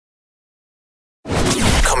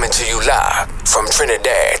to you live from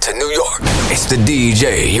Trinidad to New York. It's the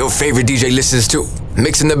DJ your favorite DJ listens to,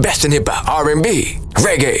 mixing the best in hip-hop, R&B,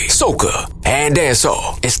 reggae, soca, and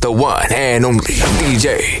dancehall. It's the one and only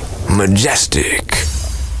DJ Majestic.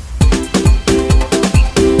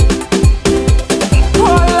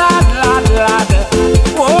 Oh, lad.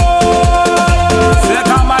 Whoa. Say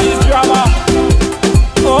come on, it's drama.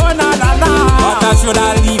 Oh, na. But I should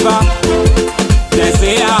have leave her. They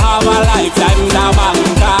say I have a lifetime in a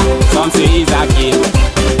banker. Some say it's a game.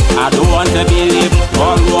 I don't want to believe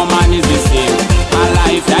all woman is the same. A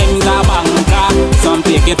lifetime in a banker. Some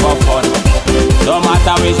take it for fun. No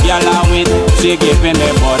matter which girl I'm with, she giving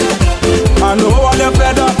me bud. I know all the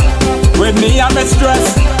fed up with me and my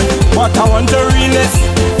stress, but I want to release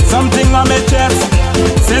something on my chest.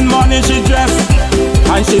 Since morning she dress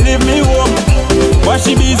and she leave me home, but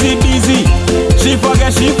she busy. She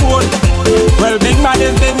forget she phone. Well, big man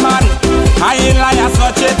is big man. I ain't lie, I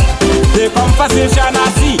such it. The conversation I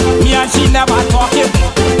see, me and she never talking.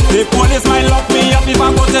 The police might lock me up if I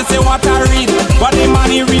go to say what I read, but the man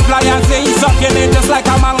he reply and say he's sucking it just like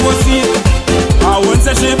a mango seed. I won't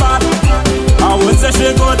say she bad, I won't say she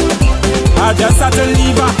good. I just had to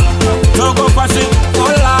leave her to go for she. Oh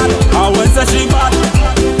Lord, I won't say she bad,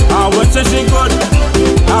 I won't say she good.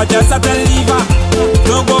 I just had to leave her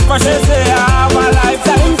to go for she. Say I have a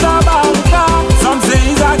lifetime's a banker. Some say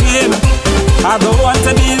it's a game. I don't want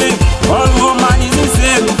to believe all woman is the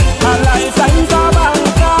same. A lifetime's a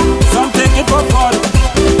banker. Some take it for fun.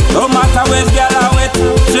 No matter which girl I with,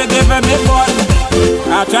 she giving me fun.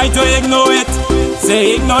 I try to ignore it,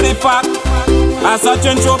 say ignore the fact. I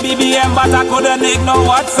searching through BBM but I couldn't ignore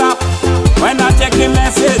WhatsApp. When I check the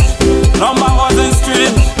message, number wasn't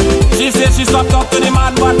strange. She said she stopped talk to the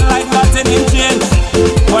man but like nothing in change.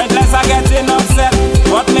 Pointless I getting upset,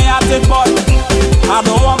 but me at it but I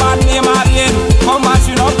don't want my name again, come and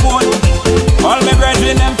she not phone. All my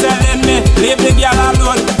brethren them telling me, leave the girl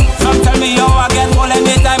alone. Some tell me yo again, all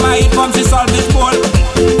anytime I eat from she salvage bowl.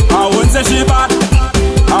 I won't say she bad,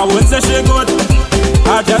 I won't say she good.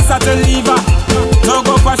 I just had to leave her to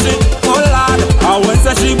go for she. Oh Lord, I won't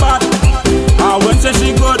say she bad, I won't say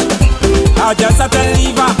she good. I just had to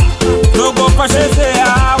leave her to go for she. Say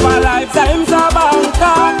I have a lifetime's a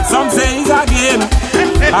banker. Some say it's a game.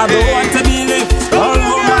 I don't want to believe all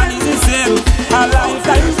woman is the same. A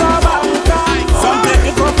lifetime's a banker. Some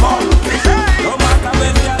take it for fun. No matter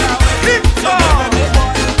where they are with, she never make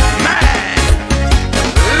fun. Man,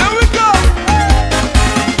 here we go.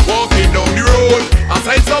 Walking down the road,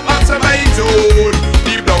 outside some action by zone.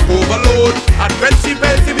 Deep down overload, and fancy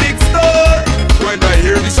big stone. When I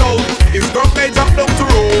hear the shout, it's drunk I jump down to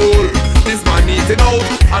roll. This man eating out,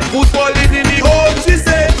 and food falling in the hole. She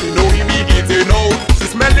said, you know he be eating out. She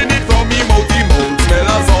smelling it from me mouth, smell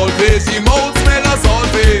a saltfish. He mouth smell a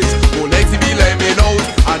saltfish. Oh, like he be liming out,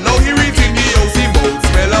 and now he reaching the house. He mouth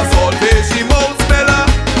smell a saltfish. He mouth smell a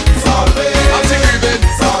saltfish. How she grieving?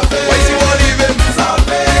 Saltfish. Why she won't leave him?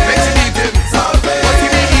 Saltfish. Make she eat him? Saltfish. What he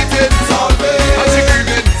be eating? Saltfish. How she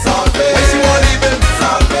grieving? Saltfish. Why she won't leave him?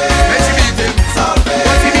 Saltfish. Make she eat him? Saltfish.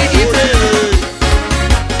 What he be eating?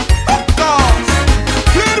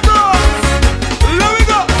 Play the bros. Let me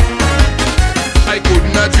go. I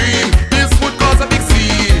couldn't dream this would cause a big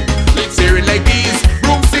scene. Like sharing like these,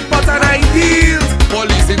 broomstick pot and high heels.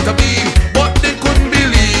 Police intervene, but they couldn't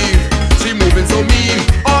believe she moving so mean,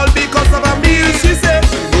 all because of a meal. She said,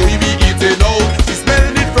 she know he be eating out. She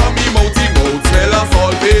smelling it from me mouth, smell a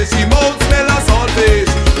saltfish. She mouth smell a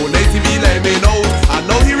saltfish. Oh, night he be liming out, and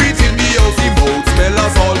now he reaching the house. He mouth smell a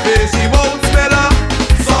saltfish. He mouth smell a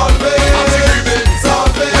saltfish. How she grieving?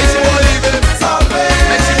 Saltfish. Why she won't leave him? Saltfish.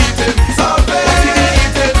 Make she eat him? Saltfish. What he be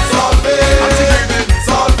eating? Saltfish. How she grieving?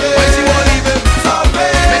 Saltfish. Why she won't leave him?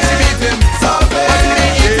 Saltfish. Make she beat him? Saltfish. What he be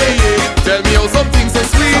eating? Tell me how something so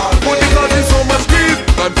sweet could be causing so much grief.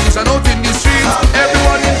 Confusion out in the streets,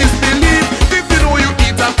 everyone in disbelief. If you know you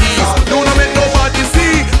eat a piece, don't make nobody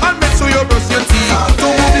see, and make sure you brush your teeth.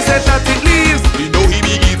 Don't move the set that it leaves. You know he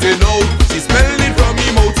be eating out. She smelling it from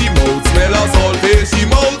me mouth, smell a saltfish. He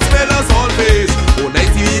mouth smell a saltfish. Oh,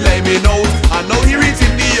 night he liming out, and now he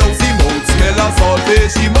reaching the house. He mouth smell a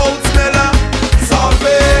saltfish. He mouth smell a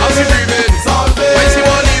saltfish. How she breathing? Saltfish. Why she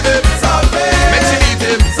won't leave him? Saltfish. Make she eat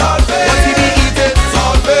him? Saltfish. What he be eating?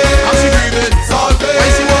 Saltfish. How she breathing? Saltfish. Why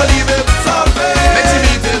she won't leave him? Saltfish. Make she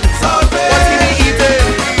eat him? Saltfish. What he be eating?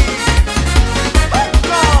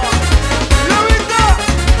 Here we go.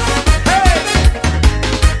 Hey.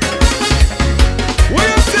 What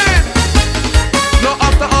you saying? Now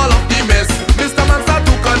after all of the mess, Mr. Man start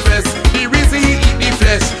to confess. The reason he eat the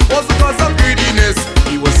flesh was because of greediness.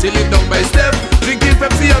 He was chilling down by step, drinking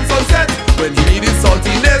Pepsi and Sunset when he needed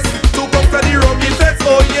saltiness.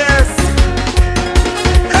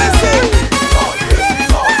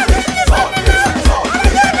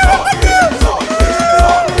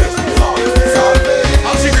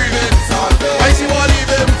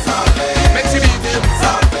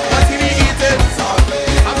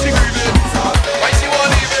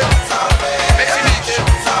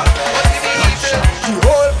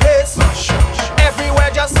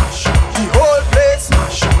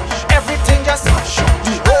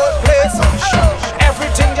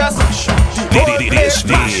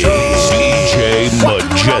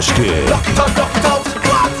 Basket. Lock it out, lock it out.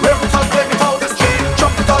 Wave it out, wave it out.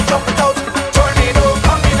 Jump it out, jump it out. Tornado,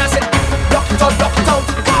 come in, I said. Lock it out, lock it out.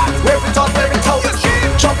 Wave it out, wave it out.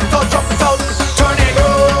 Jump it out, jump it out. Tornado.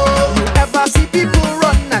 You ever see people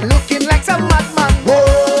run and looking like some madman?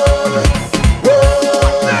 Whoa,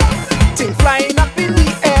 whoa. Thing flying up in the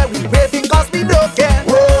air, we waving 'cause we don't care.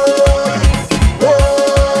 Whoa,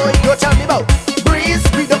 whoa. You tell me about breeze,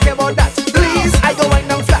 we don't care about that. Please, I go wind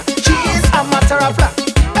down flat. She's a matter of fact.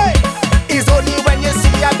 Hey, it's only when you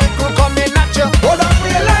see a big crew coming at you. Hold on for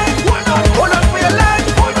your life, hold on for your life,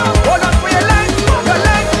 hold on for your life, your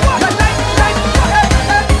life. Hey,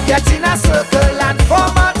 hey. Get in a circle and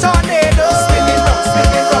form a tornado. Spinning rock,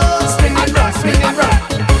 spinning rock, spinning rock, spinning rock.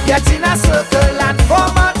 Get in a circle and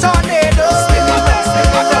form a tornado. Spinning rock,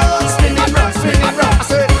 spinning rock, spinning rock, spinning rock.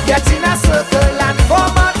 Get in a circle and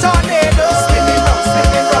form a tornado. Spinning rock,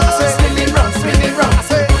 spinning rock, spinning rock, spinning rock.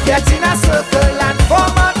 Get in a circle and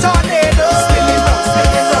form a tornado. Spinning rock,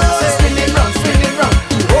 spinning rock, spinning rock, spinning rock.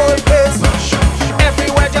 Whole place,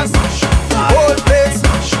 everywhere just whole place,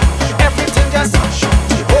 everything just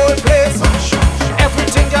whole place,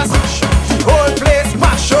 everything just whole place.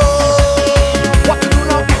 Mash up. What to do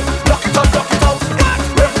now? Lock it out, lock it out.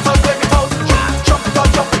 Wave it out, wave it out. Jump it out,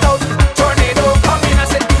 jump it out. Tornado, come in, I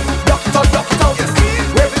said. Lock it out, lock it out.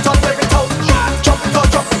 Wave it out, wave it out. Jump it out,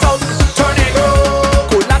 jump it out. Tornado.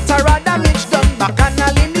 Collateral damage done,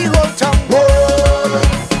 bacchanal in the whole town. Whoa,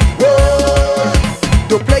 whoa.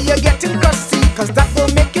 The player getting crusty, 'cause that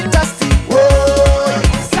will make it dusty. Whoa,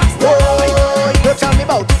 whoa. Don't tell me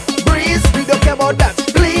about breeze, we don't care about that.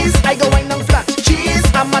 Please, I go wind down flat. She's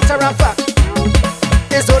a matter of fact.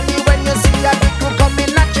 It's only when you see a big crew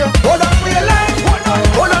coming at you. Hold on for your life,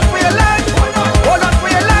 hold on for your life, hold on for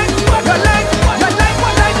your life, your life, your life.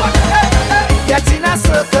 Hey, hey. Get in a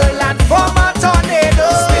circle and form a tornado.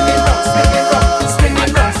 Spinning rock, spinning rock,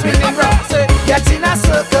 spinning rock, spinning rock. Get in a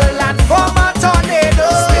circle and form a tornado.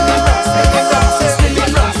 Spinning rock, spinning rock,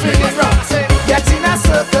 spinning rock, spinning rock. Get in a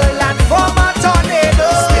circle and form a tornado.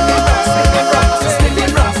 Spinning rock, spinning rock,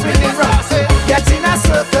 spinning rock, spinning rock. Get in a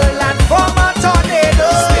circle and form a tornado.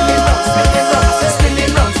 Spinning rock, spinning rock,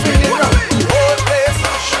 spinning rock, spinning rock. Whole place,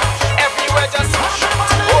 everywhere just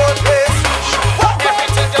whole place,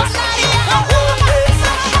 everything just whole place,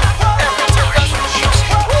 everything just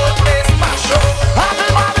whole place. Mash up.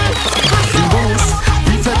 The most,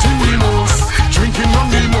 we fetching the most, drinking on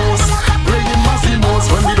the most, playing Massimo's.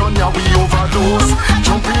 When we done, yeah, we overdose.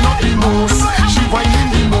 Jumping up the most, she whining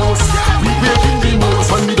the most, we waving the most.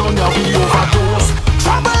 When we done, yeah, we overdose.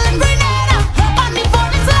 Trouble in Grenada, on the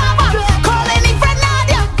phone is lava. Calling his friend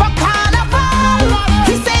Nadia from Carnival.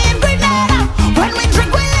 He's saying Grenada, when we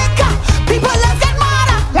drink we liquor, people just get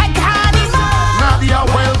madder like Carnival. Nadia,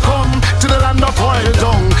 welcome to the land of oil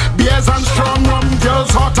dung. Beers and strong rum,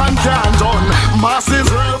 girls hot and can't done. Masses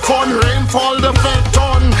real fun, rainfall the fed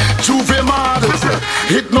on. Juve mad,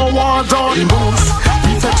 hit no war done. The most,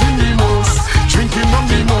 we fetching the most, drinking on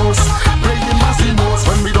the most, playing Massimo's.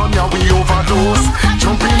 When we done, yeah, we overdose.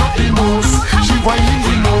 Jumping up the most, she whining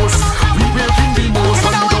the most, we waving the most.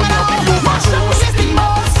 When we done, yeah, we Mash up the overdose. place the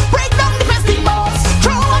most, break down the place the most,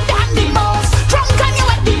 throw up the hand the most, drunk and you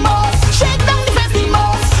wet the most, shake down the place the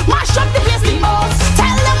most, mash up the place the most,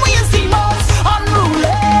 tell them we is the most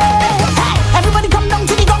unruly. Hey, everybody come down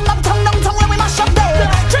to the gong up, tongue where we mash up there.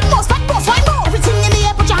 Drink more, spot more, swine more, everything in the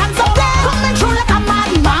air, put your hands up there. Coming through like a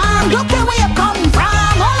madman, look where we have come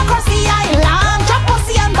from, all across the island, Jack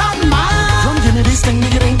Pussy and Batman. Come give me this thing,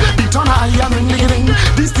 digging, beat on high and ring, digging.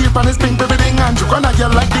 This tape and this pink baby ding, and you gonna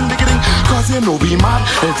get like ding, digging. 'Cause you know we mad,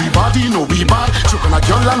 everybody know we bad. You gonna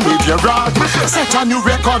girl and wave your rod. Set a new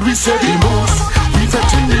record, we say the most, we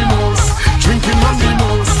fetching the most, drinking on the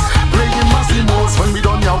most, playing Massimo's. When we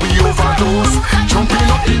done, yeah, we overdose. Jumping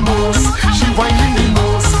up the most, she whining the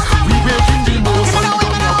most, we waving the most. When we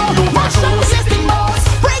done, yeah, we Mash up the overdose. place the most,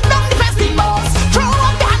 break down the place the most, throw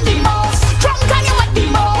up the hand the most, drunk and you wet the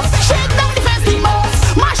most, shake down the place the most,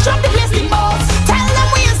 mash up the place the most, tell them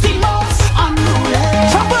we is the most unruly.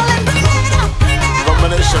 Trouble in Grenada,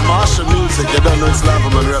 Combination Martial music, you don't know it's live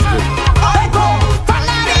on the record. hey go, from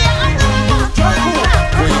Nadia,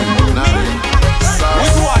 Queen, Nadia,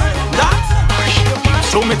 With what? That?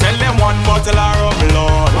 So me tell them one bottle of rum,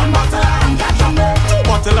 Lord. 2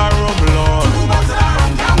 bottle of rum, Lord.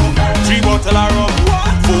 3 bottle of rum.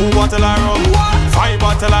 4 bottle of rum. 5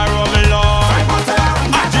 bottle of rum, Lord.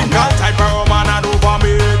 I drink all type of rum and I do for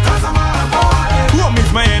me. Rum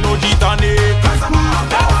is my energy tonic.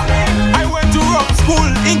 I went to rum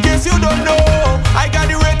school, in case you don't know. I got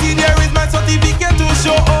the rating, there is my certificate to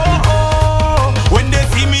show. When they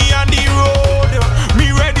see me on the road,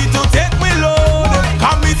 me ready to take me load.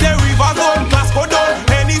 Come me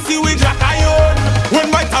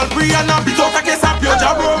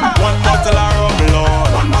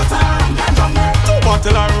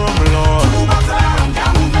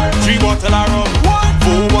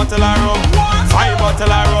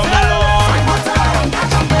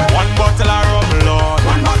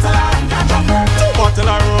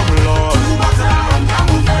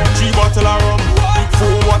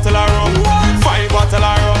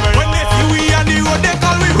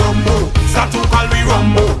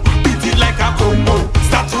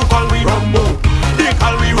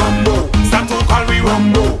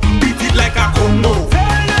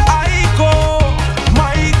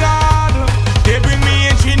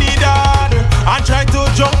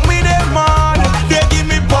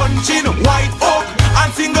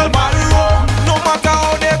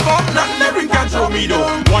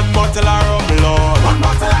One bottle of rum, Lord. One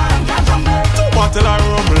bottle of rum can jump me. Two bottle of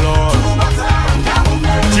rum, Lord. Two bottle of rum can jump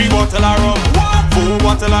me. Three bottle of rum. What? Four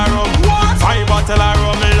bottle of rum. What? Five bottle of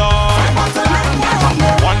rum, Lord. Five bottle of rum can jump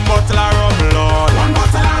me. One bottle of rum, Lord. One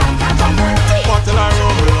bottle of rum can jump me. Two bottle of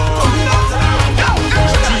rum, Lord. Two bottle of rum can jump me.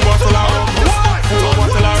 Three bottle of rum. What? Four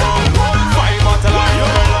bottle of rum. Five bottle of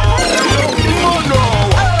rum, Lord. Oh no!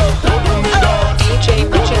 Don't do me that.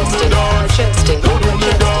 DJ Majestic. Majestic. Don't do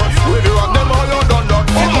me that. With you and them all you done that.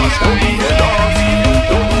 Oh gosh, don't do me that.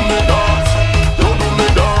 Don't do me that. Don't do me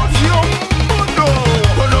that. Yo, no.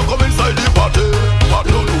 When you come inside the party, don't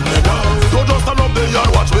do me that. Don't just stand up there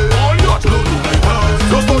and watch me. Don't do me that.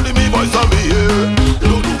 Just only me voice and me here.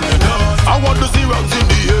 Don't do me that. I want to see rounds in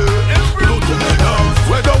the air. Don't do me that.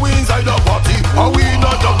 Whether we inside the party or we in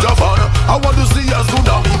a jump Japan, I want to see a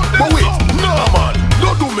tsunami. But wait, no man,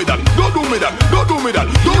 don't do me that. Don't do me that. Don't do me that.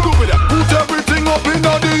 Don't do me that. Put everything up in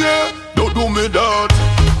the air. Don't do me that.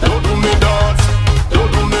 Don't do me that.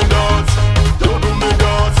 Don't do me that. Don't do me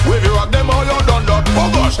that. Wave you rock them all you done that. Oh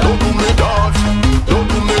gosh, don't do me that. Don't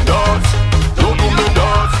do me that. Don't do me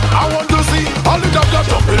that. I want to see all the jump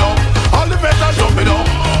jumping up, all the veterans jumping up,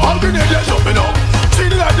 all the Canadians jumping up, see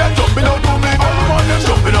the lads jumping up, do me, all the man them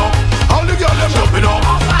jumping up, all the girls them jumping up,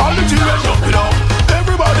 all the children jumping up,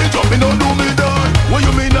 everybody jumping up, do me that. What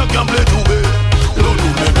you mean I can't play too big? Don't do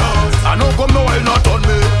me that. I know come no while not on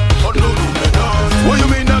me. Don't do me that. What you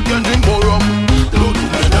mean I can't drink more rum? Don't do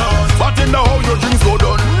me that. But in the how your drinks go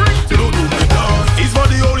done. Don't do me that. It's for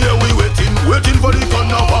the whole year we waiting for the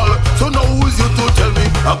carnival. So now who's you to tell me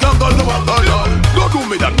I can't go no alcohol? Don't do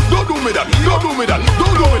me that. Don't do me that. Don't do me that.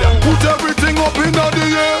 Don't do me that. Put everything up in the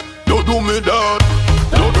air. Don't do me that.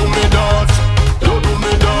 Don't do me that. Don't do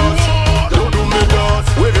me that. Don't do me that.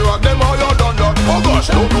 Wave you rock them all you done that. Oh gosh,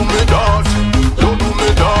 don't do me that. Don't do me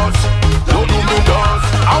that. Don't do me that.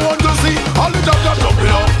 I want to see all the jobs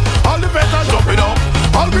jumping up, all the veterans jumping up,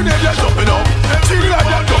 all the Canadians jumping up, see the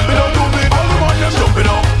lads jumping up, do me, all the man them jumping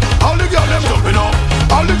up, all the girls them jumping up,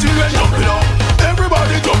 all the children jumping up,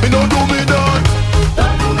 everybody jumping up, do me that.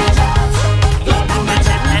 Don't do me that. Don't do me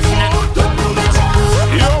that. Don't do me that.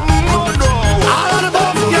 Yo, no. All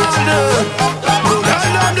above yonder, tell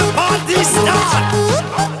them the party start.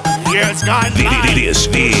 Yes, God. This is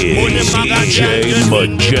DJ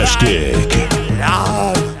Majestic.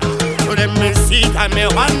 Lord, so them me see and me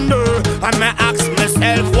wonder and me ask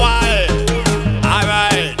myself why.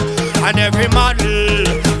 Alright, and every model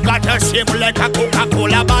got a shape like a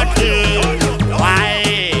Coca-Cola bottle.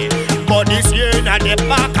 Why? But this year in the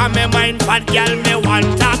back of my mind, fat girl me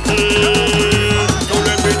want tackle. So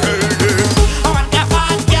let me tell you, I want a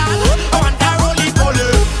fat girl, I want a roly-poly,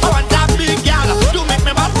 I want a big girl to make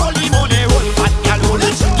me bad roly-moly. Roll fat girl, roll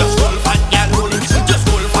it, just roll fat girl, roll it, just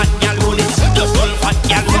roll fat girl, roll it, just roll fat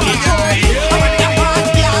girl, roll it. I want a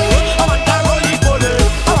fat girl, I want a roly-poly,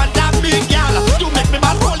 I want a big girl to make me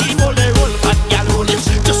bad roly-moly. Roll fat girl, roll it,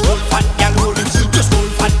 just roll fat girl, roll it, just roll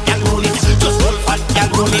fat girl, roll it, just roll fat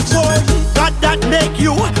girl, roll it. God that make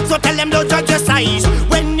you, so tell them don't judge your size.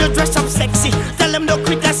 When you dress up sexy, tell them don't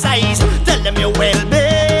criticize. Tell them you're well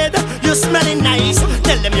made, you're smelling nice.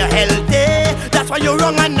 Tell them you're healthy, that's why you're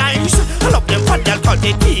wrong and nice. I love them fat girl cause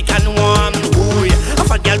they thick and warm. Ooh, yeah. A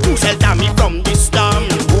fat girl too shelter me from the storm.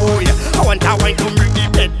 Ooh, yeah. I want a wine to make the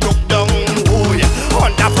bed look down. Ooh, yeah. I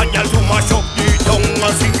want a fat girl to mash up the tongue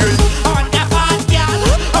and sing it. I want a fat girl,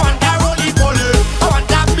 I want a roly-poly, I want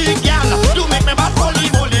a big girl to make me bad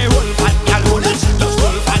roly-moly. Roll fat girl, roll it, just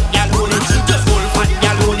roll fat girl, roll it, just roll fat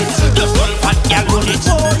girl, roll it, just roll fat girl, roll it.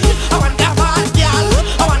 I want a fat girl,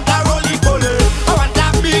 I want a roly-poly, I want a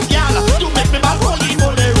big girl to make me bad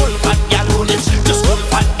roly-moly. Roll fat girl, roll it, just roll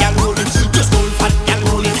fat girl, roll it, just roll fat girl,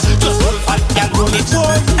 roll it, just roll fat girl, roll it.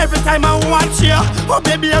 Every time I watch you, oh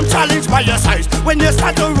baby, I'm challenged by your size. When you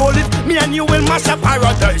start to roll it, me and you will mash up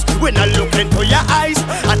paradise. When I look into your eyes,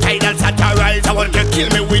 a tidal satirize. I want you to kill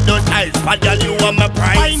me with those eyes. But girl, you are my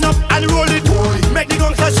prize. Wind up and roll it, make the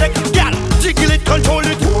gangsta shake. Girl, jiggle it, control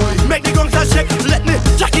it. Make the gangsta shake. Let me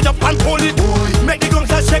jack it up and pull it. Make the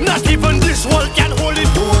gangsta shake. Not even this wall can hold it.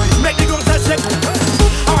 Make the gangsta shake.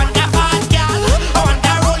 I want a fat girl, I want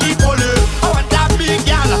a roly-poly, I want a big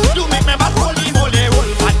girl to make me bad roly-moly.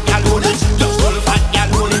 Roll fat girl, roll it, just roll fat girl,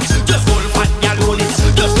 roll it, just roll fat girl, roll it,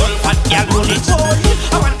 just roll fat girl, roll it.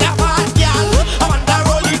 I want a fat girl, I want a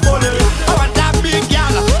roly-poly, I want a big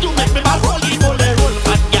girl to make me bad roly-moly. Roll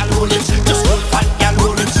fat girl, roll it, just roll fat girl,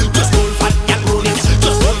 roll it, just roll fat girl, roll it,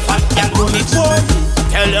 just roll fat girl, roll it.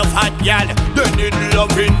 Tell your fat girl they need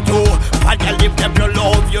loving too. Fat girl, if them no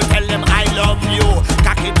love you, tell them I love you.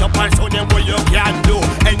 Cock it up and show them what you can do.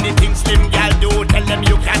 Anything slim girl do, tell them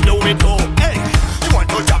you can do it too. Hey, you want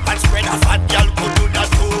to jump and spread a fat girl could do that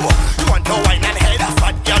too.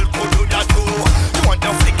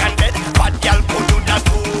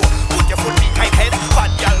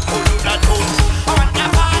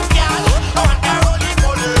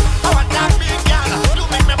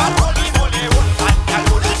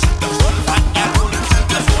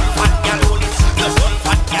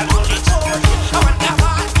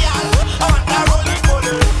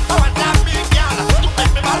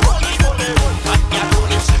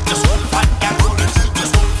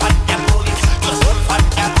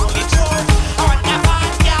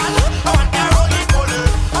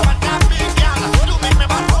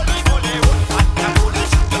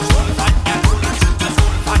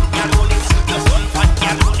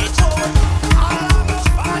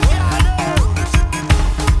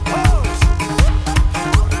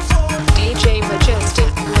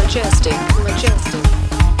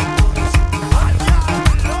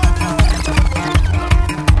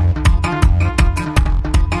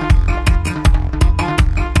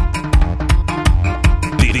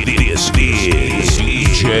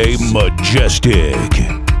 Majestic.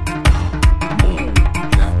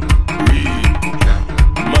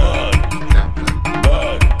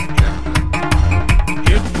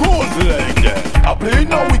 I play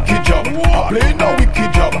no wicked job. I play no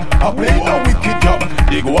wicked job. I play no wicked job.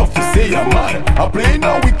 They go off to say I'm mad. I play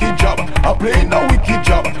no wicked job. I play no wicked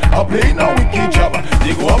job. I play no wicked job.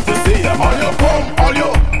 They go off to say I'm all your come, all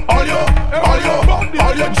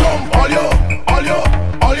your jump, all your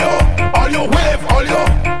wave,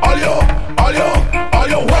 all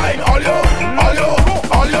your wine, all your.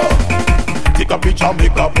 Take a picture,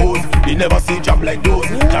 make a pose. They never see jab like those.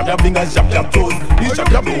 Jab fingers, jab toes. These jab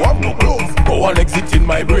don't have no clothes. Go on exit in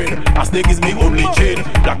my brain. A snake is me only chain.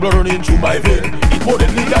 Black blood running through my vein. It more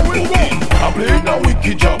than legal cocaine. I play no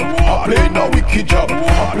wicked job. I play no wicked job.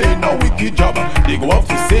 I play no wicked job. They go off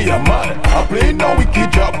to say I'm mad. I play no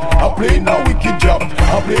wicked job. I play no wicked job.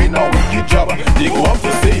 I play no wicked job. They go off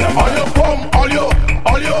to say I'm all your come, all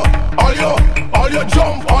your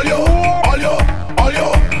jump, all your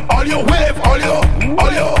wave, all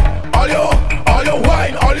your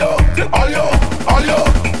wine, all your.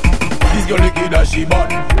 This girl liquid as she born,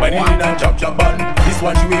 whining in a chop bun. This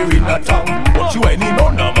one she wearing a tongue, but she whining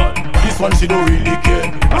on a man. This one she don't really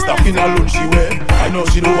care. A stocking alone she wear. I know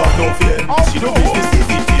she don't have no fear. She don't business if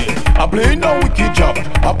it here. I play no wicked job.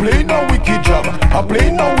 I play no wicked job. I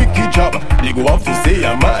play no wicked job. They go off to say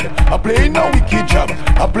I'm mad. I play no wicked job.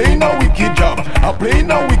 I play no wicked job. I play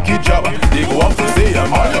no wicked job. They go off to say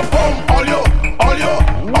I'm all your come, all your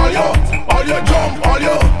jump, all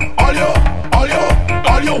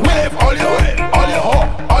your wave, all your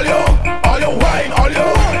wine, all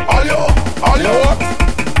your.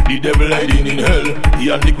 The devil hiding in hell. He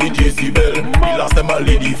and the Queen Jezebel. The last time a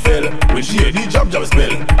lady fell when she heard the jab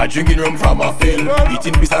spell. I drinking rum from a fill,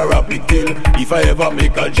 eating piece of rapid tail. If I ever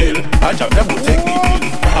make a jail, I jab will take me ill.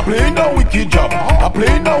 I play no wicked job. I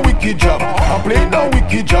play no wicked job. I play no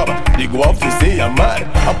wicked job. They go off to say I'm mad.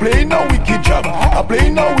 I play no wicked job. I play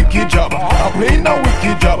no wicked job. I play no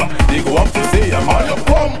wicked job. They go off to say I'm all your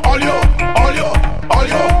come, all your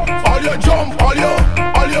jump, all your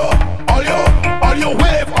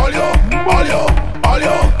wave, all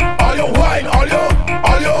your wine, all your.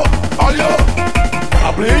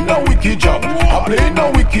 I play no wicked job. I play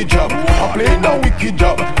no wicked job. I play no wicked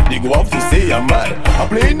job. They go off to say I'm mad. I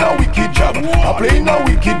play no wicked job. I play no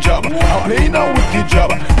wicked job. I play no wicked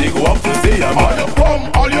job. They go off to say I'm all your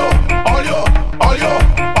come, all your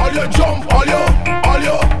jump, all your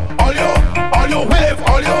wave,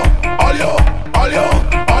 all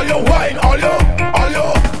your wine, all your.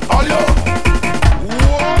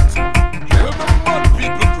 What? Where the mad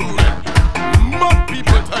people doing? Mad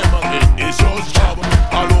people time again. It's your job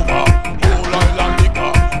all over. Whole island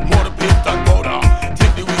liquor, more paint and powder.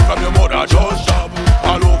 Take the weed from your mother. Just job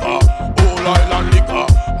all over. Whole island liquor,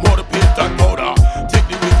 more paint and powder. Take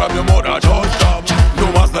the weed from your mother. Just job. No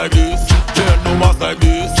mass like this. Yeah, no mass like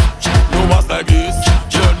this. No mass like this.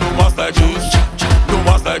 Yeah, no mass like this. No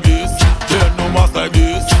mass like this. Yeah, no mass like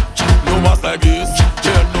this. No mass like this.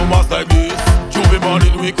 Yeah, no mass like this. Every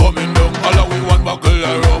morning we coming down, all we one buckle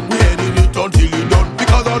of rum. We heading it until it done,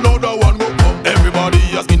 because another one go come. Everybody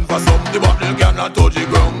asking for some, the bottle cannot touch the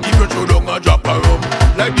ground. If you throw down a drop of rum,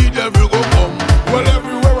 like the devil go come. Well,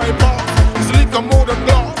 everywhere I pass, it's liquor more than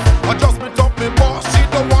glass. I just met up my boss, she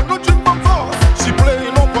don't want no drink but fast. She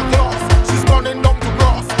playing up a class, she's running down to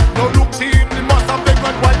grass. No look, she in the master big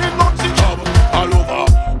man, why they not she job? All over,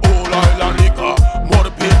 whole island liquor,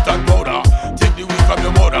 more paint and powder. Take the weed from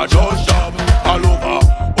your mother, just job. All over,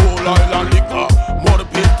 whole island liquor, more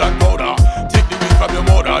paint and powder. Take the weed from your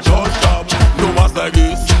mother, just job. No mass like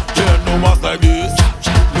this, yeah, no mass like this.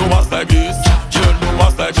 No mass like this, yeah, no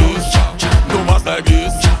mass like this. No mass like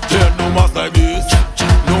this, yeah, no mass like this.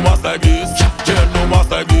 No mass like this, yeah, no mass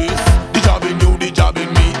like this. The job in you, the job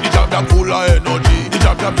in me. The job full of energy. The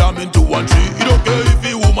job jam into 1 tree. You don't care if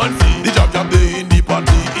you woman see. The job they in the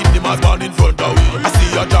party, in the mass man in front of we. I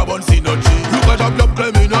see a job on synergy. Look at job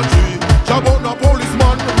climbing a tree. Job on a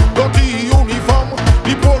policeman, dirty uniform.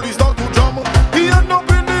 The police start to jam. He end up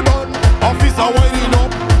in the van. Officer winding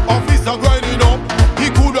up, officer grinding up. He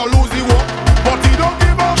coulda lose the work, but he don't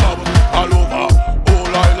give up. Job all over,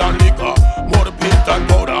 whole island liquor, more paint and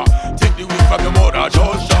powder. Take the weed from your mother,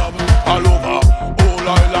 just job all over, whole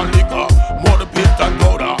island liquor, more paint and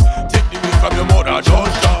powder. Take the weed from your mother,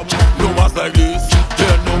 just job. No mass like this,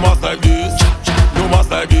 yeah, no mass like this. No mass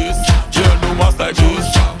like this, yeah, no mass like this.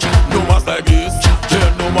 No mass like this,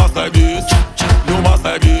 yeah, no mass like this. No mass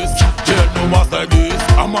like this, yeah, no mass like this.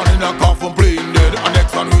 A man in a coffin playing dead, a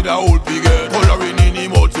next one with a old pig head, coloring in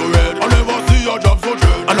him out so red. I never see a job so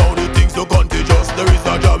dread, and all the things so contagious. There is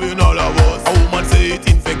a job in all of us. A woman say it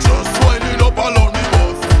infectious, so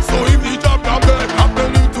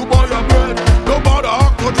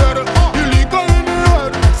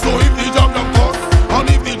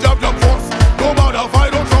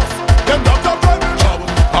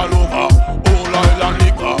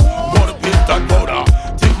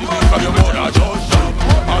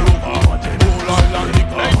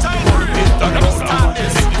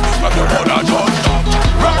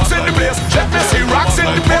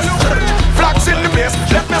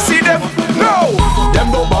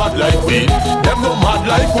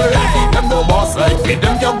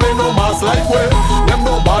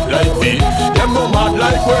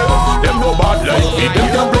like we. Them no bad like we. Them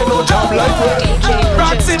can play no job like we.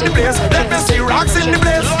 Rocks in the place, let me see rocks in the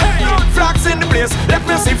place. Flags in the place, let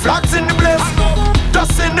me see flags in the place.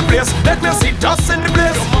 Dust in the place, let me see dust in the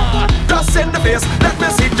place. Dust in the place, let me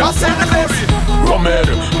see dust in the place. Rummed,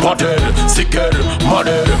 potted, sicker,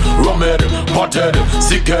 mudder. Rummed, potted,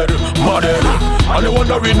 sicker, mudder. And the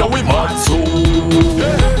wondering now we mad so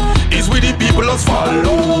is with the people us follow.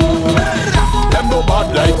 Them no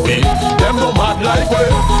bad like we, them no mad like we.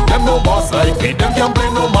 Them no boss like we, them can play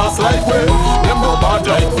no mass like we. Them no bad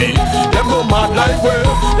like we, them no mad like we.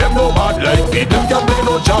 Them no bad like we, them can play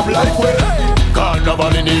no job like we.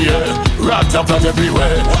 Carnival in the air, rats and flat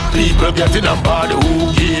everywhere. People getting a bad,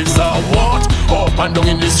 who gives a what? Up and down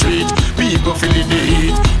in the street, people feeling the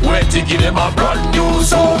heat. We're taking them a brand new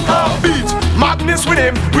soca beat. Madness with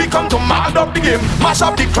him, we come to mad up the game. Mash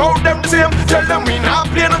up the crowd, them the same. Tell them we not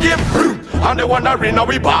play no game. And they wondering how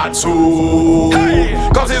we bad so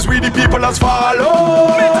cause it's we the people as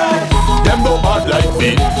follow. Them no bad like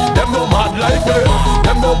me, them no mad like we.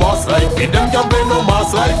 Them no boss like me, them can play no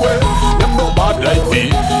mass like we. Them no bad like me,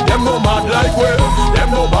 them no mad like we. Them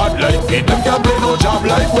no bad like me, them can play no job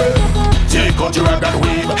like we. Take out your rag and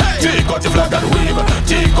weave, take out your flag and weave,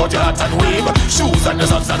 take out your hat and weave, shoes and your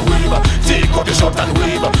socks and weave, take out your shirt and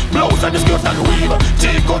weave, blouse and your skirt and weave,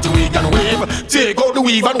 take out your wig and weave, take out the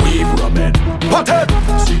weave and weave. Rummed, potted,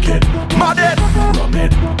 sick it, mad it,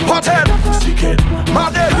 rummed, potted, sick it,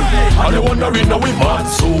 mad it. and they wondering now we mad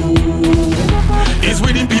so is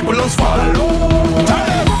with the people us follow.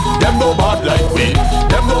 Them no bad like we,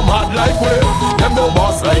 them no mad like we. Them no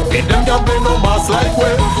boss like me, them can play no mass like we.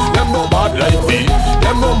 Them no bad like me,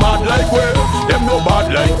 them no mad like we. Them no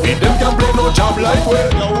bad like me, them can play no job like we.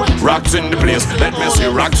 Rocks in the place, let me see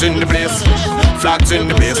rocks in the place. Flags in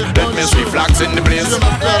the place, let me see flags in the place.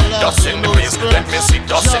 Dust in the place, let me see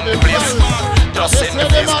dust in the place. Dust in the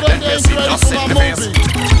place, let me see dust in the place.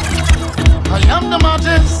 I am the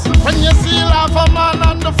majesty. When you see laugh a man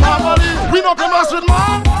and the family, we don't come us with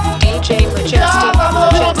man. DJ Majestic.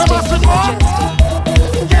 We don't come us with man.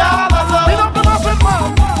 We don't come us with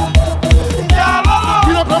man.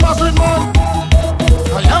 We don't come us with man.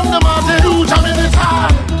 I am the majesty. You jamming it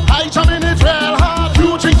hard, I jamming it real hard.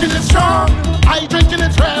 You drinking it strong, I drinking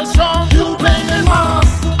it real strong. You playing in mass,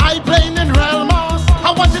 I playing in real mass.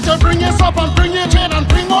 I want you to bring it up and bring it in and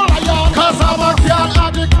bring all I am. Cause I'm a girl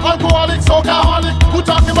addict, alcoholic, soca-holic. Who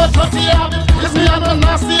talking about dirty habit? It's me and a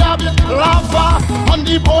nasty habit. Lava on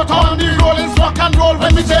the boat, on the rollin', rock and roll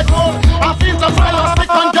when we take hold. I feel the fire stick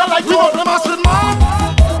and girl like we don't promise with man.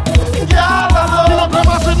 We don't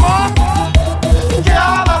promise with man.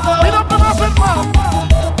 We don't promise with man.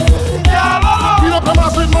 We don't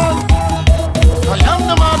promise with man. I am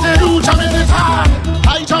the man, you jamming it hard,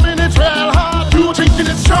 I jamming it real hard. You drinking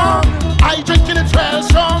it strong, I drinking it real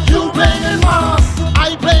strong. You playing in mass,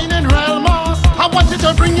 I playing in real mass. I want you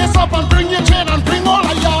to bring it up and bring it in and bring all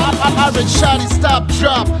I am. Average shawty stop,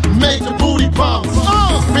 drop, make the booty bounce.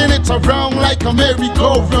 Spin it around like a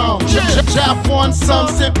merry-go-round. Jab want some,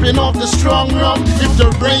 sipping off the strong rum. If the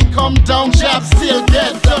rain come down, Jab still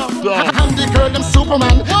get down. I'm the girl, them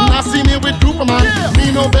Superman. Now see me with Grouper man.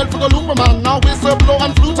 Me no bell for the looper man. Now whistle blow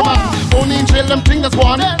and flute man. Only in jail them thing that's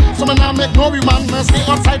one. So man I make no man. Man stay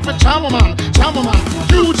outside for Charmer man. Charmer man.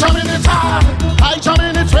 You jamming it hard, I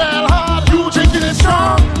jamming it real hard. You drinking it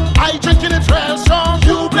strong, I drinking it real strong.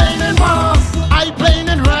 You playing in mass, I playing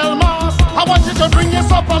in real mass. I want you to bring it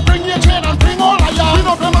up and bring it in and bring all I am. We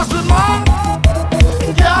don't play mass with man.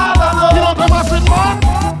 We don't play mass with man.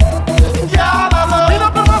 We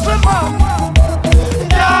don't play mass with man.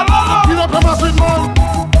 We don't play mass with man.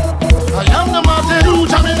 I am the man, you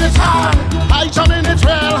jamming it hard, I jamming it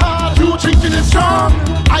real hard. You drinking it strong,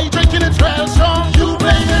 I drinking it real strong. You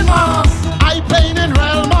playing in mass, I playing in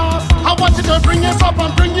real mass. I want you to bring it up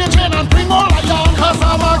and bring it in and bring all I am. Cause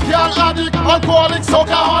I'm a girl addict, alcoholic,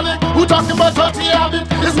 soca-holic. Who talking about dirty habit?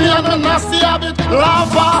 It's me and a nasty habit.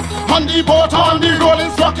 Lava on the boat, on the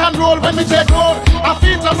rollin', rock and roll when we take roll. I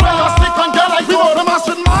feel the fire stick and girl like we don't play mass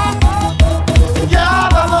with man. We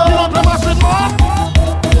don't play mass with man.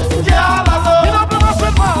 We don't play mass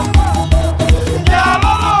with man.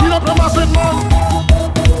 We don't play mass with man.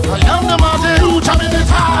 I am the man, you jamming it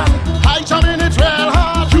hard, I jamming it real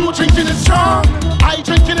hard. You drinking it strong, I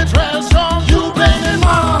drinking it real strong. You playing in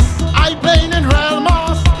mass, I playing in real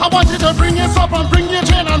mass. I want you to bring it up and bring it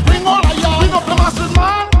in and bring all I am. We don't play mass with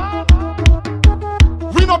man.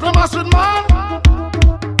 We don't play mass with man.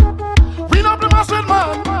 We don't play mass with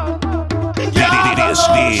man. This is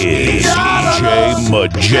DJ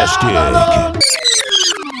Majestic.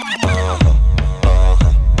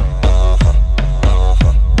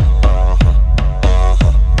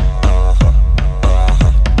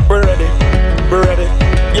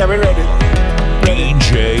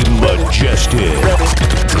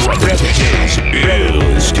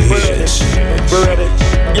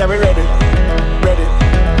 Yeah, we ready, ready,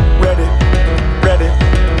 ready, ready,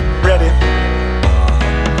 ready.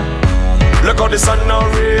 Look how the sun now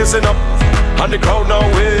raising up, and the crowd now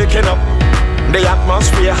waking up. The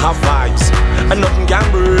atmosphere have vibes, and nothing can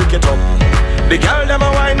break it up. The girl them a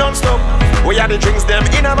wine non-stop. We had the drinks them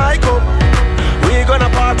in a my cup. We gonna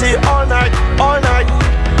party all night, all night.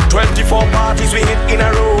 24 parties we hit in a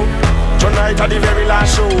row. Tonight at the very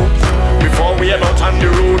last show. Before we head out on the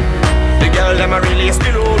road, the girl them a release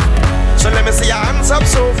the load. So let me see your hands up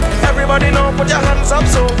so. Everybody know, put your hands up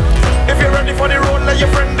so. If you're ready for the road, let your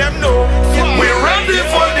friend them know. We're ready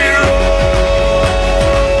for the road.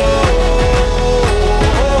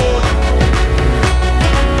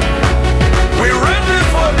 We're ready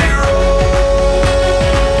for the road.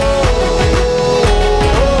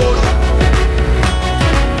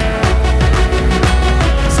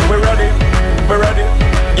 So we're ready,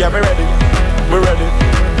 yeah we're ready, we're ready,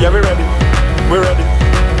 yeah we're ready, we're ready,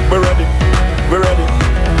 we're ready, we're ready,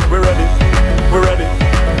 we're ready, we're ready,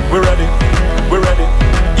 we're ready, we're ready,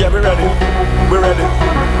 yeah we're ready, we're ready,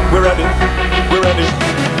 we're ready, we're ready.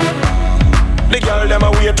 The girl them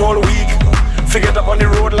a wait all week, figure up on the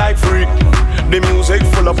road like freak. The music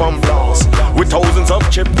full of applause, with thousands of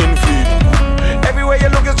chipping feet. Everywhere you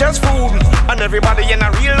look is just food, and everybody in a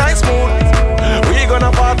real nice mood. We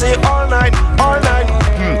gonna party all night, all night.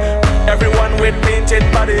 Everyone with painted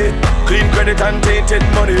body, clean credit and tainted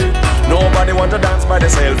money. Nobody want to dance by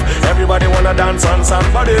themselves, everybody wanna dance on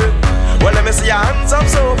somebody. Well, let me see your hands up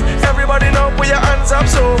so. Everybody know, put your hands up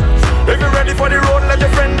so. If you're ready for the road, let your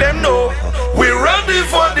friend them know. We're ready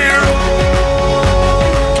for the road.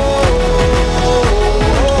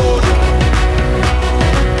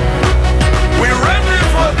 We're ready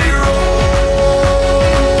for the road.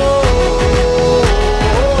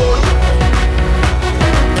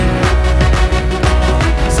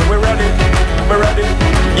 So we're ready,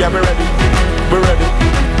 yeah we're ready, we're ready,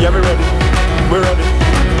 yeah we're ready, we're ready,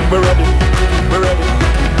 we're ready, we're ready,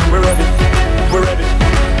 we're ready, we're ready,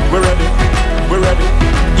 we're ready, we're ready,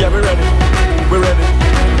 yeah we're ready, we're ready,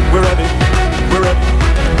 we're ready, we're ready.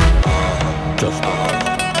 Just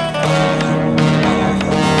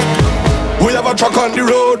we have a truck on the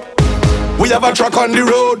road. We have a truck on the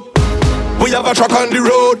road. We have a truck on the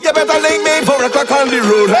road. You better link me for a truck on the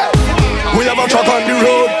road. Hey? We have a truck on the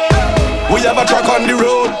road. We have a truck on the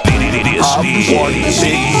road. One DJ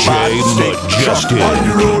Majestic on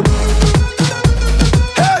the road.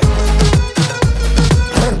 Hey.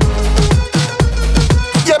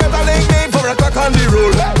 You better link me for a truck on the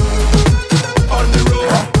road. Hey? On the road.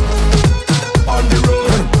 On the road.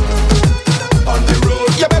 On the road.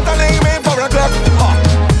 You better link me for a truck.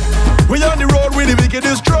 We on the road with the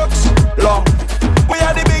wickedest trucks. Long. We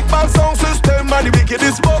are the big band sound system and the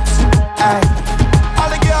wickedest box. Hey. All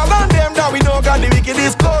the girls and them that we know got the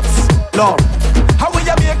wickedest cuts. Lord, how will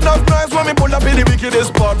you make enough noise when we pull up in the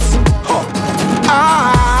wickedest spots?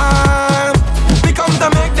 We come to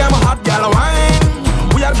make them hot gal wine.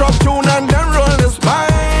 We a drop tune and then roll the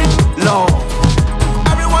spine. Lord,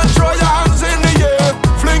 everyone throw your hands in the air.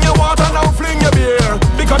 Fling your water now, fling your beer.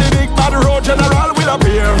 Because the big bad road general will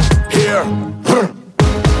appear. Here,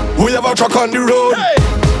 we have a truck on the road.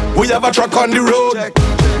 We have a truck on the road.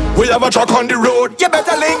 We have a truck on the road. You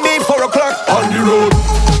better link me 4 o'clock on the road.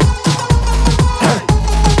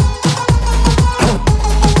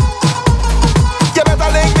 You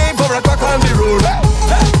better link me 4 o'clock on the road.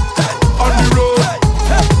 On the road.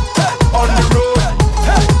 On the road.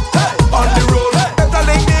 On the road. Better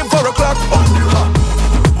link me 4 o'clock on the road.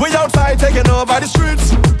 We outside taking over the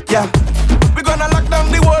streets. Yeah. We gonna lock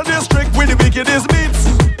down the whole district with the wickedest beats.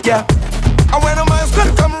 Yeah. And when the minds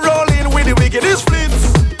could come rolling with the wickedest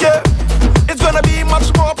fleets. Yeah. It's gonna be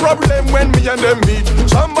much more problem when me and them meet.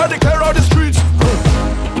 Somebody clear out the streets.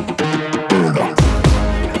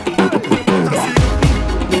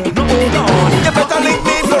 You better link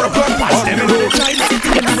me 4 o'clock on the road.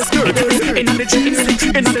 In the skirt, in the jeans,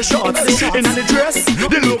 in the shorts, in the dress,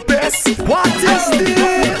 the look best. What is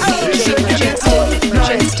this? Shaking it all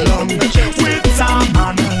night long with some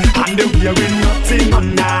man, and they're wearing nothing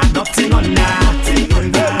on that, nothing on that.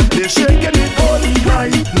 They're shaking it all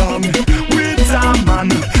night long with some man,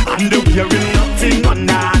 and they're wearing nothing on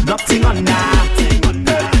that, nothing on that.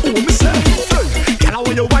 Oh, me say, girl, I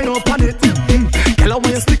want you wind up on it. Girl, I want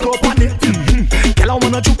you stick up on it. Girl, I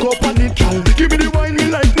wanna juke up on it. Give me the wine, me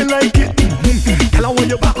like it. Girl, I want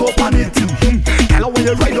you back up on it. Girl, I want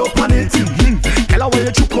you ride up on it. Girl, I want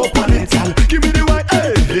you juke up on it. Give me the wine,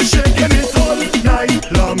 hey. You're shaking it all night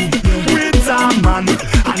long with a man,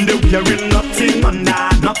 and they're wearing nothing on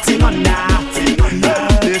that, nothing on that.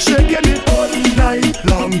 They're shaking it all night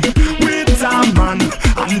long with a man,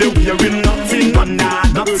 and they wearing nothing under,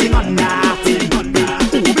 nothing under.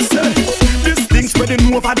 This thing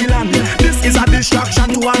spreading over the land. This is a distraction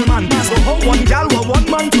to all man. So how one gal or one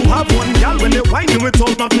man to have one gal when they whining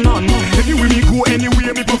without nothing on? Anyway me go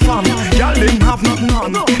anywhere me perform, gal them have nothing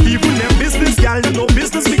on. Even them business gal them no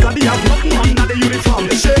business because they have nothing on the uniform.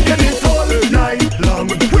 They shaking it all night long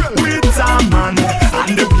with a man,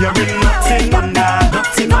 and they wearing nothing under,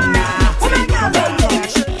 nothing under.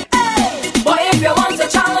 Boy, if you want to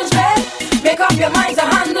challenge me, make up your mind to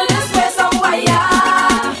handle this space on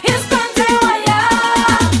wire. It's plenty wire.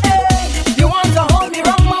 Hey, you want to hold me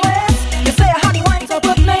wrong my ways? You say I had the wine to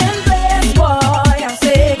put me in place, boy. I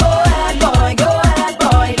say go ahead, boy, go ahead,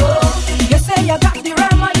 boy, go. You say you got the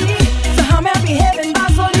remedy to how me behaving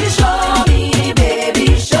bad, so you show me,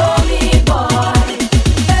 baby, show me, boy.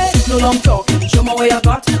 Hey, no long talking, show me what you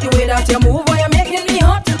got. The way that you move, boy, you're making me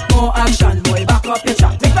hot. More action, boy, back up your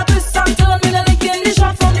chat. Make a twist and turn, me the lick in the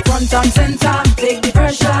shot from the front and center. Take the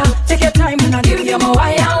pressure, take your time, and I give you my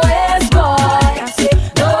wire waist, boy. I say,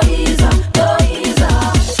 no easer, no easer.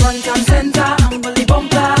 Front and center, angle the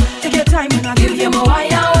bumper. Take your time, and I give you my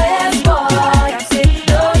wire waist, boy. I say,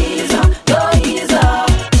 no easer, no easer.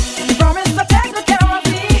 You promise to take good care of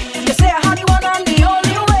me. You say I had the one and the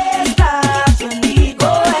only waist that you need. Go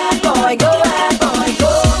ahead, boy, go ahead, boy, go.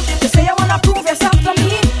 You say you wanna prove yourself to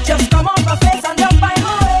me. Just come off my face and jump by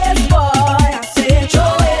my waist, boy. I say,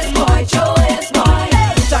 show waist, boy, show waist, boy.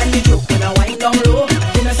 Every time you joke, and I wind down low.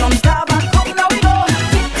 Give me some star back, come now we go.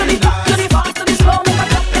 Tick to the top, to the fast, to the slow. Make a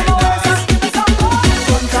drop to my waist and give me some more.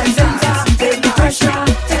 Front and center, take the pressure.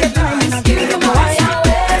 Take your time and I give you my wire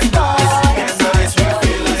waist, boy. I say,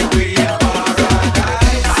 show waist, boy.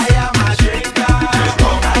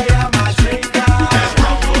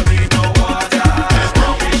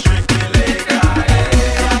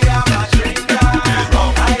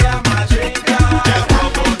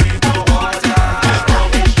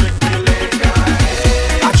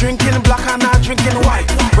 I drink in black and I drink in white.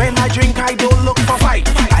 When I drink, I don't look for fight.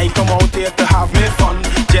 I come out here to have me fun.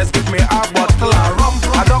 Just give me a bottle of rum.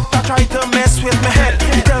 A doctor try to mess with my head.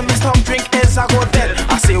 He tell me stop drink is I go dead.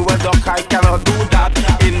 I say, well, doc, I cannot do that.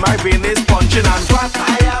 In my vein is punching and flat.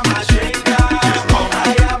 I am a drinker.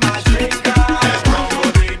 I am a drinker.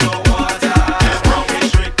 Don't need no water. It's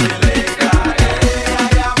strictly legal. I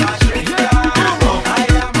am a drinker. I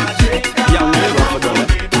am a drinker.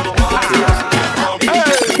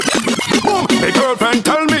 My girlfriend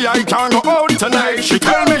tell me I can't go out tonight. She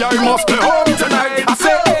tell me I must stay home tonight. I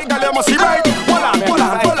say, hey, girl, you must be right. Hold on.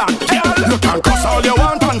 Girl, you can cuss all you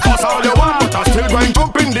want and fuss all you want, but I still going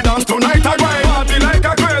jump in the dance tonight. I go party like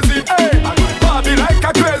a crazy, hey, party like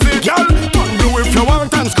a crazy. Girl, don't do if you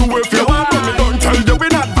want and screw if you want, but me don't tell you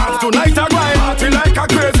in advance tonight. I go party like a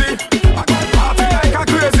crazy. I go party like a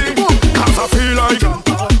crazy. Cause I feel like,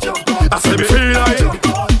 I say me feel like,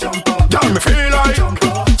 girl, me feel like,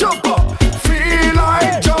 jump up. Feel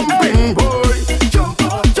like jumping, boy. Jump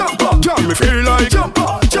up. Girl, me feel like jump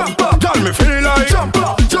up. Girl, me feel like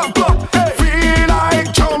jump up. Hey. Feel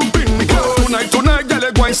like jumping, boy. Tonight, girl,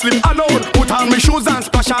 you go and sleep alone. Put on me shoes and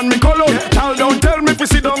splash on me cologne. Girl, don't tell me if you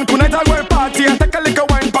sit down tonight. I'll go and party and take a liquor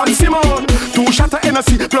wine pan Simone. 2 shots of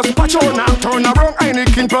Hennessy plus Patron. Now turn around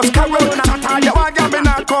Heineken plus Carol. Shot you want, girl, me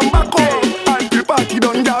not come back home. And the party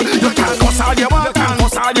done, girl. You can cuss all you want, you can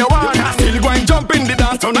fuss all you want. You can still go and jump in the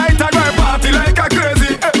dance tonight. I go and party like a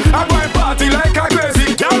crazy. I go and party like a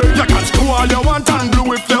crazy. Girl, you can screw all you want and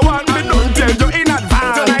blue if you want. Me don't tell you in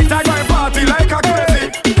advance. Tonight I go and party like a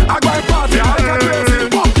crazy. I go and party like a crazy.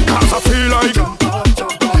 Cause I feel like,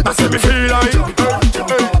 I say me feel like,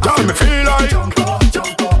 girl, me feel like,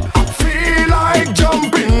 I feel like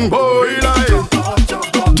jumping, boy, like,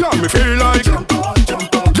 girl, me feel like,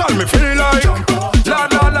 girl, me feel like, la,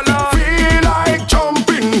 feel like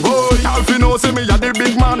jumping, boy. Girl, you know, say me a the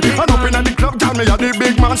big man, and up inna the club, girl, me a the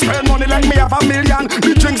big man. Spend money like me have a million.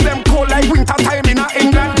 The drinks them cold like winter time in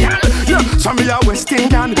England, yeah. So me a West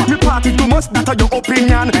Indian. Me party too much, that a your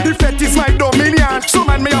opinion. The fete is my dominion. So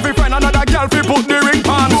man, me have to find another girl fi put the ring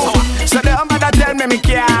pan. So don't bother tell me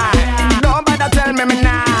care. Don't bother tell me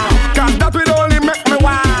now. Cause that will only make me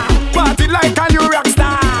want party like a new rock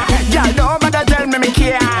star. Yeah, don't bother tell me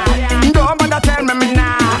care. Don't bother tell me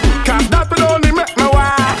now. Cause that will only make me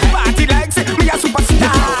want party like say me a superstar.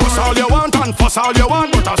 Fuss all you want and fuss all you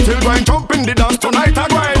want, but I still going jump in the dance tonight. I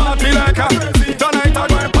go and party like a crazy. Tonight I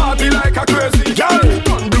go and party like a crazy. Girl,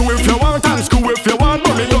 don't do if you want and screw if you want,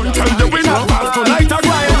 but me don't tell you in advance. Tonight I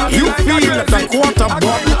go and you feel like a quarter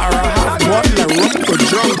bottle or a half bottle of rum to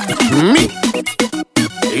drunk me.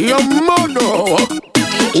 Your mother.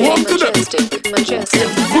 Walk to them. Majestic.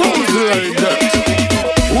 It goes like that.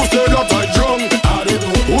 Who said that I drunk? I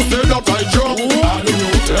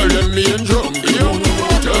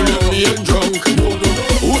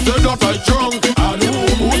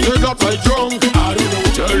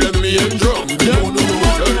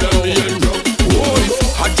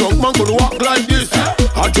like this.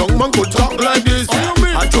 A drunk man could talk like this.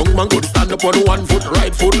 A drunk man could stand up on one foot,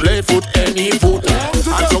 right foot, left foot, any foot.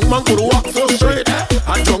 A drunk man could walk so straight.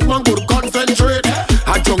 A drunk man could concentrate.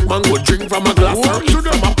 A drunk man could drink from a glass or eat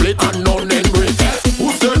from a plate and none then break.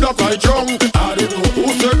 Who said that I drunk? I don't know.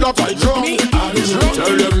 Who said that I drunk? I don't know.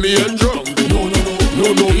 Tell them me and drunk.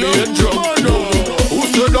 No, me and drunk. No. Who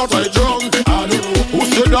said that I drunk? I don't know. Who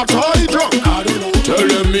said that I drunk? I don't know. Tell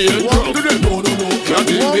them me and drunk. No. Can't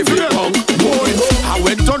even be punk. I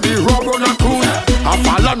went on the road on a cruise. I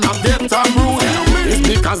fall on a get a bruise. It's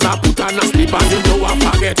because I put on a slippers. You know I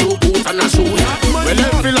forget to put on a shoes. Well,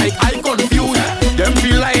 them feel like I confused. Them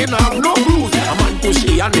feel like I have no clues. A man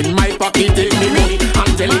pushy and in my pocket take me money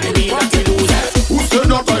and telling me that he lose. Who said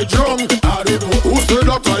that I drunk? I don't know. Who said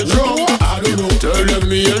that I drunk? I don't know. Tell them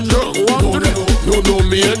me and drunk. No,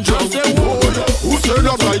 me and drunk. Who said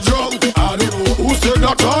that I drunk? I don't know. Who said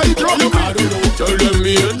that I drunk? I don't know. Tell them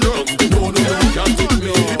me and drunk. No, can't take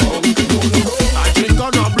me drunk. I drink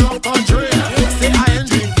on a block and drain. Say I ain't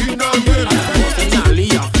drinking again. Personally,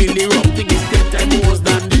 I feel the wrong thing is 10 times worse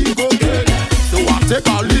than the cocaine. So I take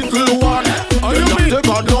a little one, then I take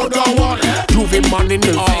another one. Juvie man in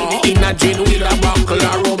the in a gin with a buckle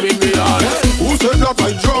of rum in the hand. Who said that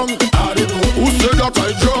I drunk? I don't know. Who said that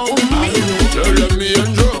I drunk? I don't know. Tell them me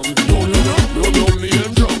and drunk. No, me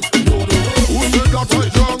and drunk. Who said that I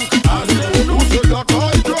drunk? I don't know. Who said that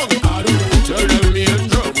I drunk? I don't know. Tell them me and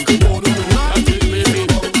drunk. Can't take me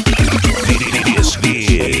drunk. This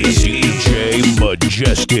is DJ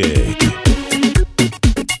Majestic.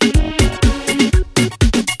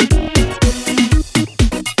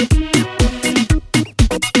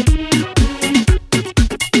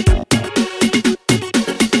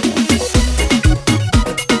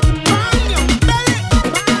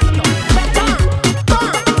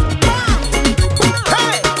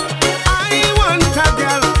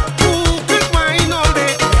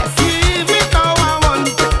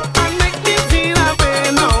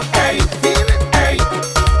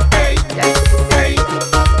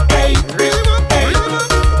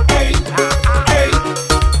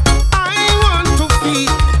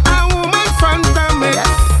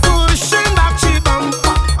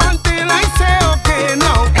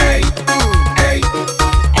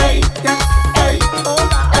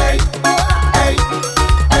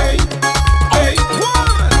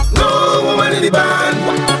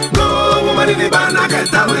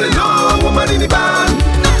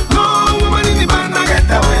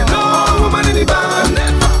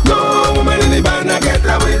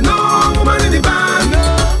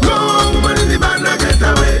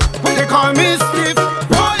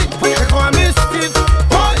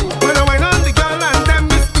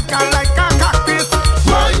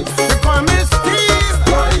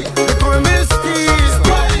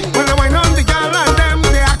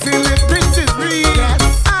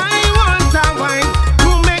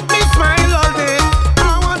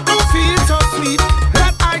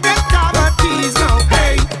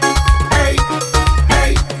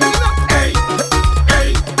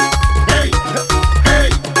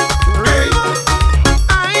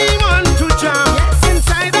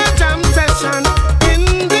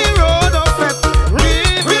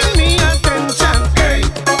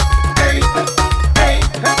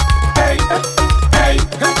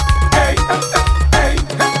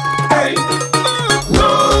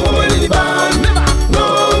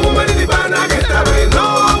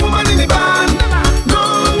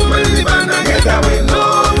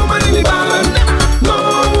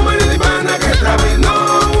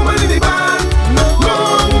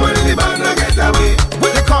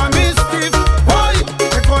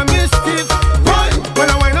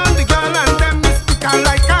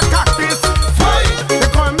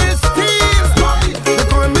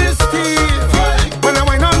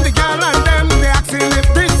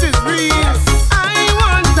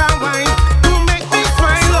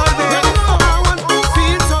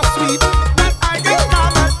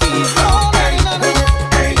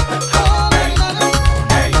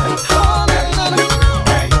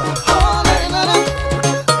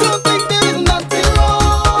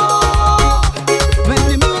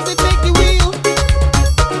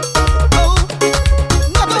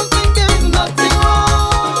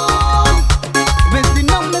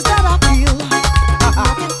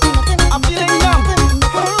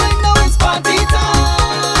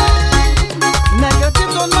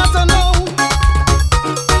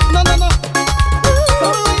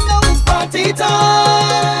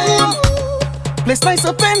 Place nice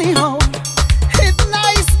up anyhow. It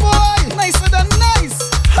nice, boy. Nicer than nice.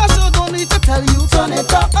 I sure don't need to tell you. Turn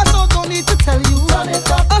it up. I sure don't need to tell you. Turn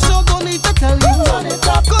it up. I sure don't need to tell you. Turn it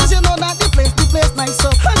up. Cause you know that the place nice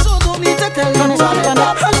up. I sure don't need to tell you.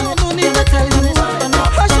 I sure don't need to tell you.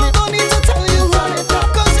 I sure don't need to tell you.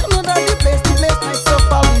 'Cause you know that the place nice so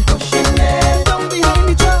far we pushing it. Down behind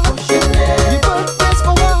the truck, pushing it. The birthplace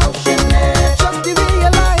for what? Pushing it. Just the way you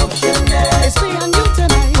like, pushing it. It's me and you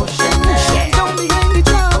tonight, pushing it. Down behind the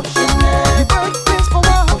truck, pushing it. The birthplace for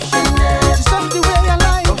what? Pushing it. Just the way you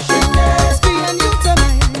like, pushing it. It's me and you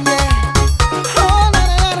tonight, yeah. Oh na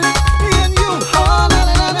na na, me and you. Oh na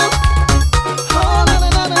na na, oh na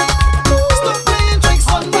na na. Stop playing tricks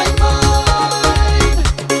on my mind.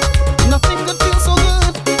 Nothing could feel so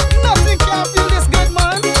good. Nothing can feel this good,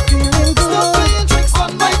 man. Feeling good. Stop playing tricks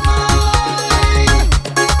on my mind.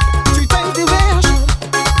 3 times the way I should.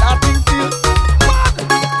 That thing feel mad.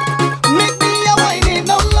 Make me a whining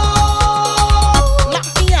no low. Lock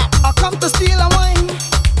me up. I come to steal a wine.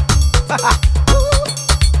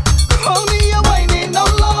 Call me a whining no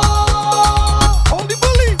low. On the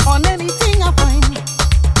police. On anything I find.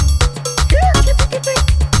 Here, kitty.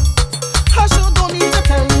 I sure don't need to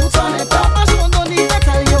tell you, turn it up. I sure don't need to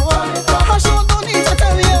tell you, turn it up. I sure don't need to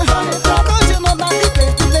tell you, turn it up. 'Cause you know that the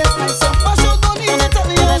place nice up. I sure don't need to tell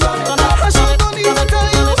you, turn it up. I sure don't need to tell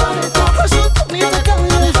you, turn it up. I sure don't need to tell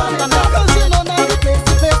you, turn it up. 'Cause you know that the place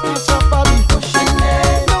nice up. I'll be pushing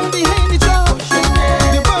it. Down behind the truck, pushing it.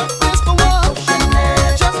 The birthplace for what? Pushing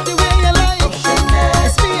it. Just the way you like, pushing it.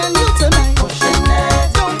 It's me and you tonight, pushing it.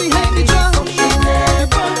 Down behind the truck, pushing it. The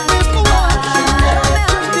birthplace for what? Pushing it.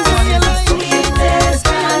 Just the way you like, it's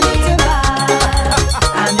me and you tonight.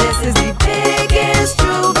 And this is the biggest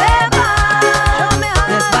true baby.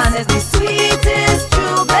 This band is the sweetest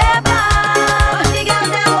true baby. The girls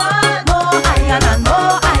they want more iron and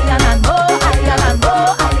more iron and more iron and more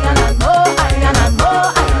iron and more iron and more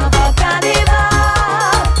iron for carnival.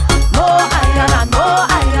 More iron and more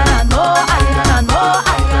iron and more iron and more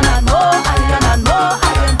iron and more iron and more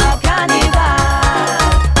iron for carnival.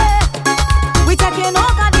 We taking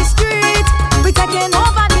over the street. We taking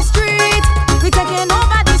over the street. We taking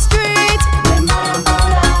over the street.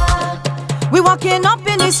 We walking up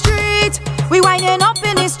in the street. We winding up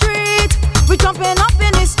in the street. We jumping up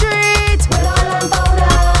in the street.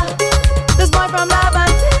 This boy from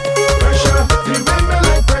Lavante, Pressure, the women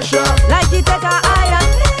like pressure. like he take a higher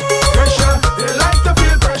Pressure, they like to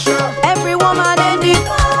feel pressure. every woman in the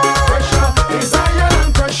car. Pressure is higher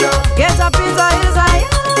than pressure. Get a piece of his eye.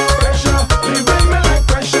 Pressure, the women like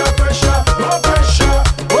pressure. Pressure, no pressure.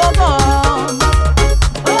 Oh bomb,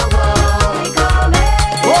 oh bomb, we coming.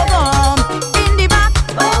 Oh bomb, in the back.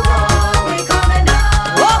 Oh bomb, we coming down.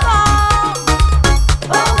 Oh bomb,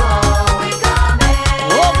 oh bomb, we coming.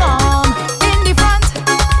 Oh bomb, in the front.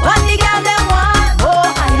 What the girl them want? More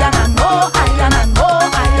iron and more iron and more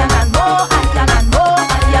iron and more iron and more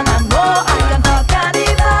iron and more iron for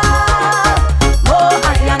carnival. More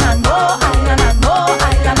iron and more iron and more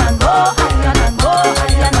iron and more iron and more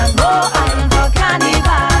iron and more iron for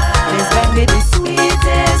carnival. This gonna be the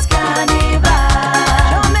sweetest carnival.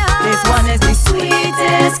 This one is the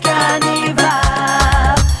sweetest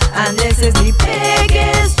carnival, and this is the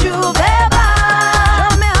biggest true baby.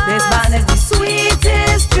 This band is the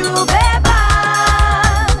sweetest true baby.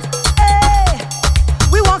 Hey,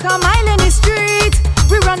 we walk a mile in the street.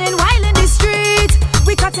 We running wild in the street.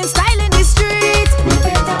 We cutting style in the street.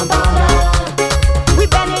 We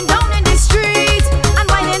bending down in the street and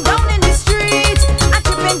winding down in the street and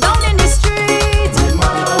tripping down in the street.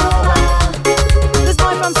 This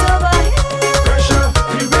boy from Silver Hill, Pressure,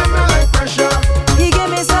 the women like pressure. he give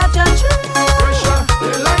me such a treat. Pressure,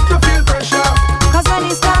 they like to feel pressure. 'Cause when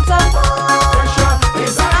he starts to fall, Pressure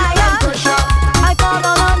is higher than pressure. I fall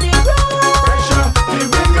down on the ground. Pressure, the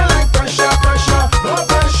women like pressure. Pressure, no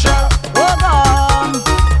pressure. Oh bomb,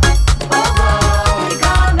 oh bomb, we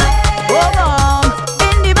coming. Oh bomb,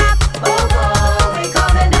 in the back. Oh bomb, we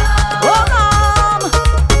coming down. Oh bomb,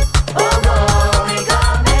 oh bomb, we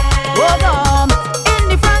coming. Oh bomb, in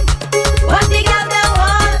the front. What the girl they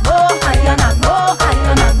want? More iron and more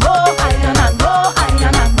iron and more iron and more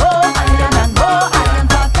iron and more iron and more iron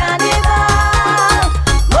for carnival.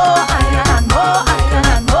 More iron and more iron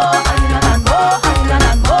and more iron and more iron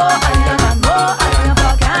and more iron and more iron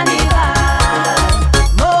for carnival.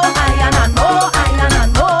 More iron and more iron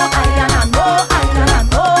and more iron and more iron and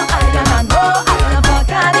more iron and more iron for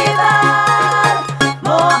carnival.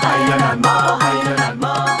 More iron and more iron and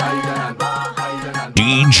more iron and more iron and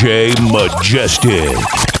DJ Majestic.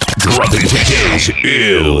 Dropping his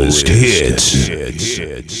illest hits.